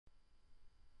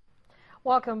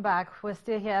Welcome back. We're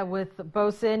still here with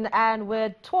Bosin, and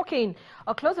we're talking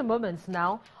closer moments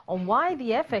now on why the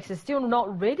FX is still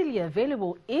not readily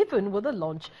available, even with the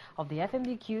launch of the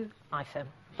FMDQ IFM.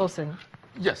 Bosin.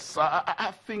 Yes,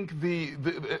 I think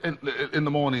in the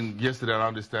morning yesterday,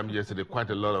 around this time yesterday, quite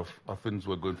a lot of things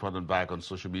were going front and back on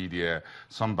social media.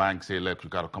 Some banks say, look, you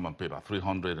got to come and pay about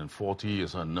 340.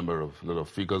 There's a number of little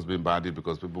figures being bandied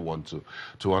because people want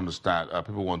to understand,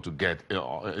 people want to get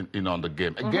in on the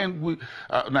game. Again,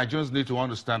 Nigerians need to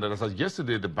understand that as of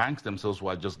yesterday, the banks themselves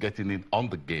were just getting in on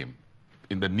the game,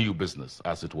 in the new business,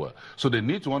 as it were. So they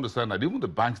need to understand that even the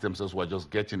banks themselves were just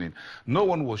getting in. No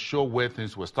one was sure where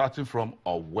things were starting from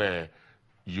or where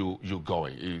you're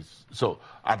going. So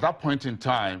at that point in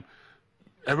time,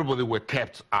 everybody were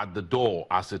kept at the door,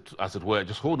 as it were.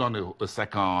 Just hold on a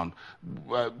second.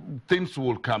 Things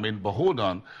will come in, but hold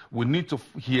on. We need to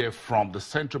hear from the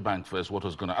central bank first what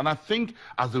was going on. And I think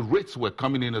as the rates were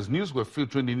coming in, as news were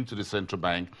filtering into the central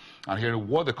bank, and hearing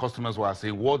what the customers were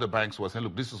saying, what the banks were saying,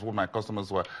 look, this is what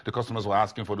the customers were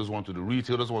asking for. Those want to do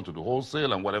retail, those want to do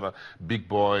wholesale, and whatever. Big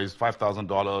boys,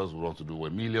 $5,000, we want to do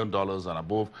 $1 million and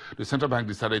above. The central bank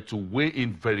decided to weigh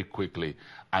in very quickly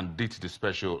and did the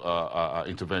special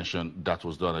intervention that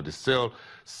was done at the sale,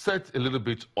 set a little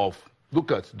bit of,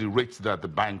 look at the rates that the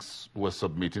banks were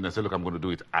submitting and say, look, I'm going to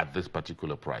do it at this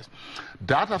particular price.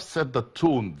 That has set the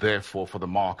tone, therefore, for the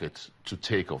market to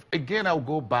take off. Again, I'll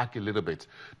go back a little bit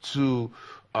to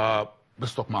the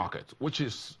stock market, which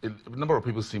is a number of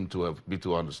people seem to have been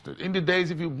understood. In the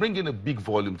days, if you bring in a big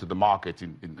volume to the market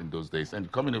in those days, and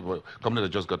company that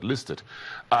just got listed,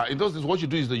 in those days, what you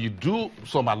do is that you do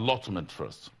some allotment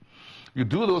first. You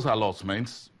do those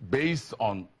allotments based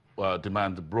on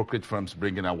demand, the brokerage firms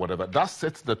bringing out whatever. That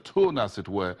sets the tone, as it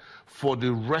were, for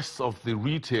the rest of the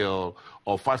retail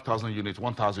of 5,000 units,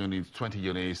 1,000 units, 20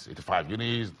 units, 85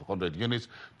 units, 100 units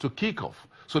to kick off.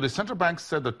 So the central bank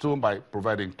set the tone by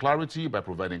providing clarity, by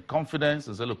providing confidence,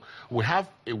 and say, look, we have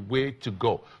a way to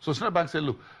go. So the central bank said,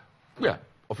 look, yeah,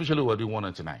 officially we're doing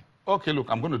 199. Okay, look,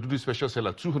 I'm going to do this special sale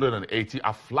at 280.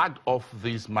 I flagged off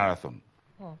this marathon.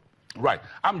 Oh. Right,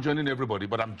 I'm joining everybody,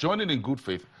 but I'm joining in good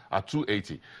faith at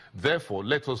 280. Therefore,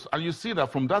 let us, and you see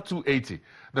that from that 280,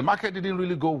 the market didn't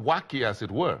really go wacky, as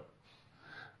it were.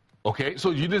 Okay, so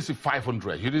you didn't see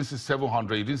 500, you didn't see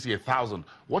 700, you didn't see 1,000.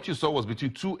 What you saw was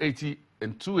between 280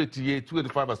 and 288,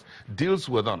 285 as deals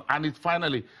were done. And it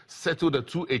finally settled at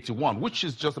 281, which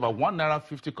is just about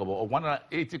 ₦1.50 or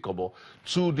 ₦1.80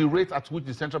 to the rate at which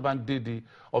the central bank did the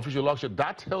official auction.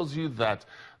 That tells you that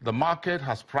the market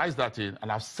has priced that in and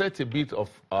has set a bit of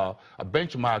a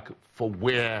benchmark for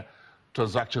where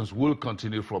transactions will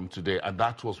continue from today. And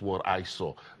that was what I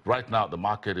saw. Right now, the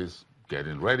market is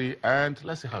getting ready, and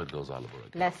let's see how it goes all over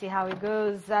again. Let's see how it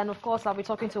goes. And of course, I'll be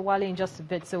talking to Wale in just a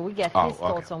bit, so we get his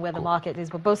thoughts on where the market is.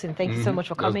 But Bosin, thank you so much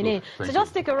for coming in. So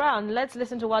just stick around. Let's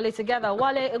listen to Wale together.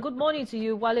 Wale, good morning to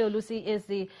you. Wale Olusi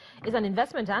is an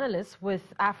investment analyst with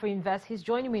AfriInvest. He's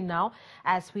joining me now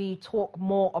as we talk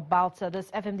more about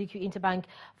this FMDQ Interbank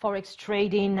Forex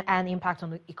trading and impact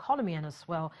on the economy and as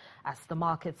well as the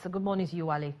market. So good morning to you,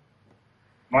 Wale.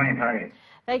 Morning, Harry.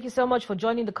 Thank you so much for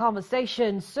joining the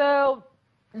conversation. So,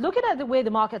 looking at the way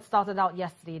the market started out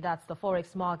yesterday, that's the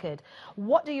Forex market,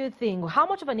 what do you think? How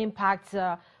much of an impact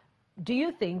do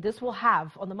you think this will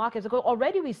have on the markets? Because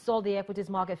already we saw the equities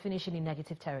market finishing in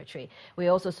negative territory. We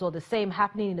also saw the same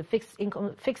happening in the fixed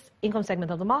income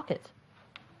segment of the market.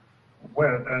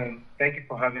 Well, thank you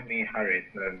for having me, Harry.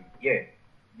 Yeah,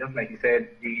 just like you said,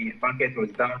 the market was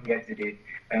down yesterday.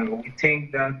 We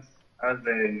think that has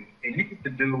a little to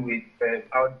do with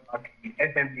how the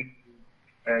FMDQ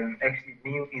actually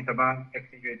new interbank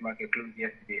exchange rate market closed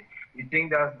yesterday. We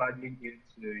think that's largely due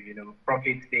to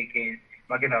profit taking.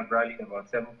 Market have rallied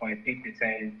about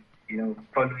 7.3%.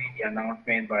 Following the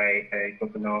announcement by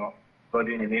Governor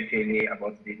Godwin Emefiele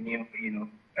about the new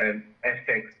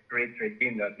FX rate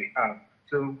regime that we have.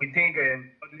 So we think,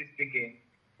 broadly speaking,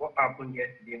 what happened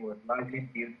yesterday was largely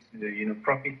due to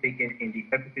profit taking in the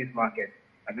equities market.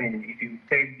 I mean, if you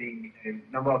take the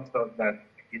number of stocks that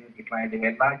declined, they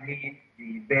were largely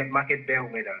the market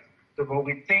bellwethers. So, what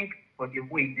we think for the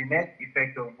week, the net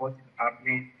effect of what is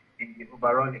happening in the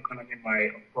overall economy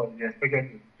might, of course, be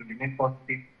expected to remain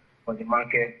positive for the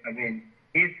market. I mean,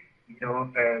 if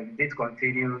this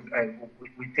continues,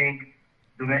 we think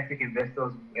domestic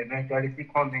investors will eventually see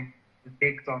coming to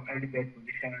take some early bet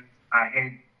positions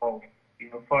ahead of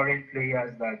foreign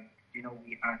players that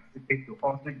we anticipate to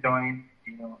also join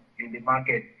in the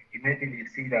market. Immediately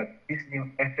see that this new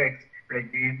FX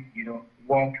regime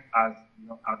worked as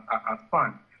as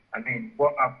fun. I mean,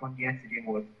 what happened yesterday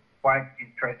was quite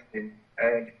interesting.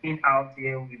 in-house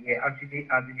here, we were actually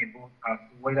having a vote as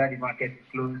to whether the market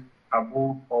closed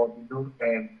above or below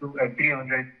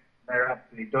 300 naira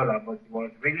to a dollar. But it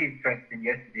was really interesting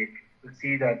yesterday to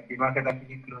see that the market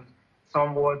actually closed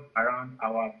somewhat around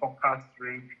our forecast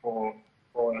range for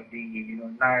the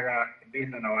naira,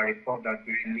 based on our report that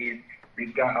we released.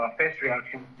 Our first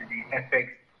reaction to the FX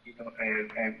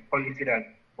policy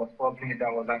that was published,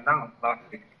 that was announced last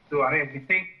week. So I mean, we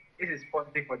think this is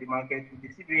positive for the market. With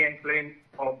the CBN playing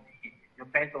of the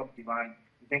pent-up demand,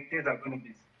 we think things are going to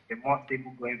be more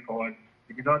stable going forward.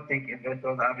 We do not think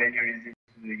investors have any reason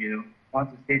to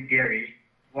want to stay bearish.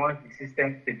 Once the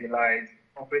system stabilizes,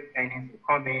 corporate earnings will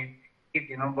come in, if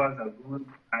the numbers are good,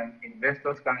 and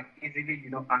investors can easily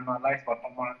analyze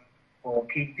performance for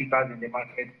key tickers in the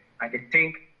market, and they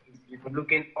think if we're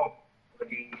looking up for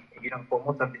the for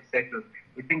most of the sectors,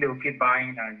 we think they will keep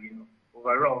buying, and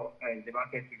overall the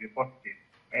market will be positive.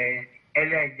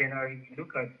 Earlier in January, we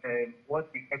look at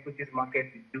what the equities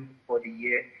market will do for the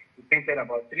year. We painted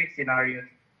about 3 scenarios,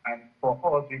 and for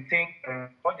us, we think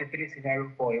all the 3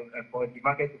 scenarios for the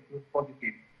market to prove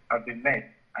positive have been met.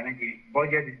 And then the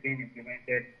budget is being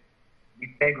implemented. The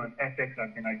peg on FX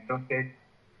has been adjusted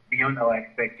beyond our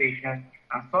expectations,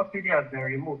 and subsidy has been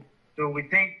removed. So we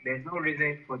think there's no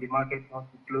reason for the market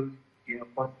not to close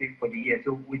positive for the year.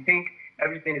 So we think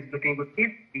everything is looking good.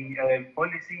 If the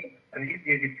policy and if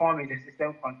the reform in the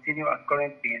system continue at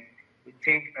current pace, we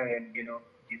think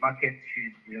the market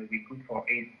should be good for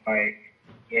it by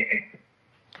year end.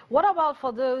 What about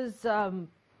for those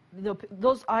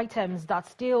those items that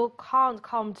still can't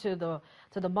come to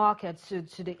the market,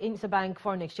 to the interbank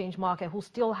foreign exchange market, who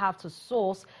still have to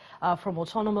source from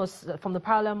the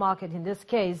parallel market in this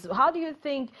case? How do you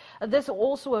think this will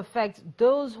also affect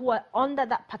those who are under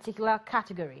that particular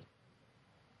category?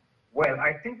 Well,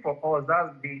 I think for us,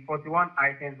 that's the 41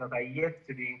 items that are yet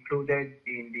to be included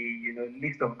in the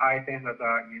list of items that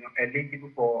are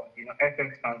eligible for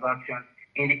FX transactions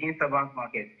in the interbank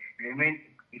market. It remains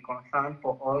a concern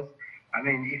for us. I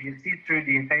mean, if you see through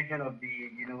the intention of the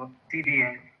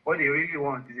CBN, what they really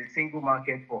want is a single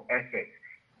market for FX.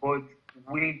 But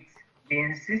with the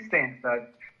insistence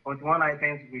that 41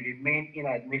 items will remain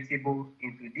inadmissible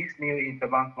into this new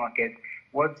interbank market,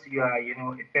 what you are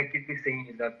effectively saying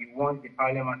is that you want the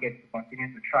parallel market to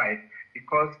continue to thrive,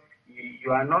 because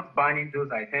you are not banning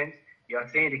those items. You are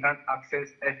saying they can't access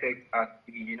FX at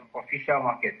the official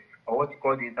market, or what you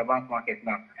call the interbank market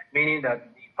now, meaning that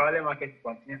the parallel market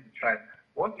will continue to thrive.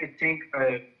 What we think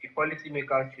the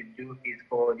policymakers should do is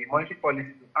for the monetary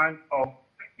policy to hand off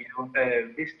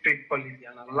this trade policy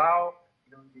and allow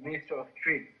the Ministry of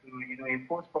Trade to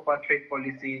impose proper trade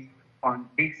policies on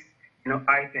these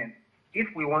items. If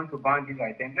we want to ban these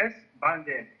items, let's ban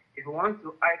them. If we want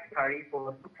to hike tariff or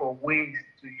look for ways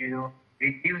to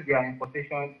reduce their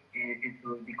importation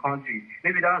into the country,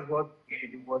 maybe that's what we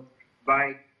should do. But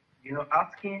by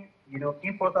asking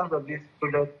importers of this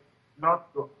product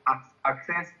not to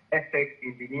access FX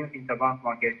in the new interbank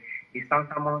market is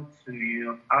tantamount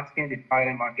to asking the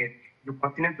parallel market to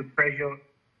continue to pressure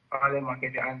parallel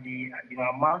market, and the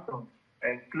amount of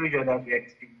closure that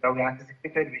we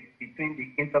anticipated between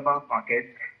the interbank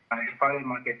market and the parallel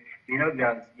market may not be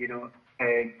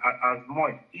as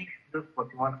much if those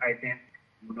 41 items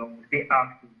they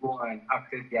have to go and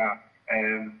access their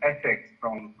FX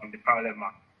from the parallel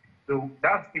market. So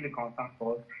that's still a concern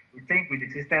for us. We think with the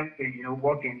system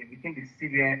working, we think the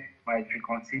CBN might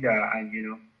reconsider and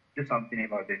do something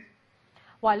about this.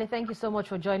 Wale, thank you so much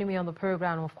for joining me on the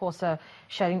program, and of course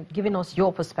giving us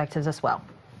your perspectives as well.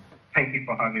 Thank you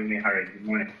for having me, Harry. Good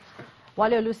morning.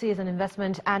 Wale Olusi is an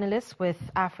investment analyst with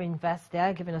AfriInvest.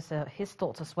 They're giving us his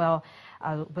thoughts as well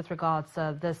with regards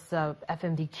to this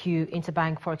FMDQ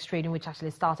interbank forex trading, which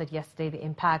actually started yesterday, the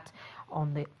impact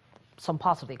on some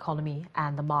parts of the economy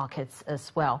and the markets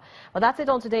as well. But that's it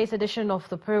on today's edition of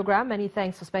the program. Many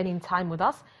thanks for spending time with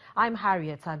us. I'm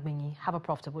Harriet Agbenyi. Have a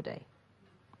profitable day.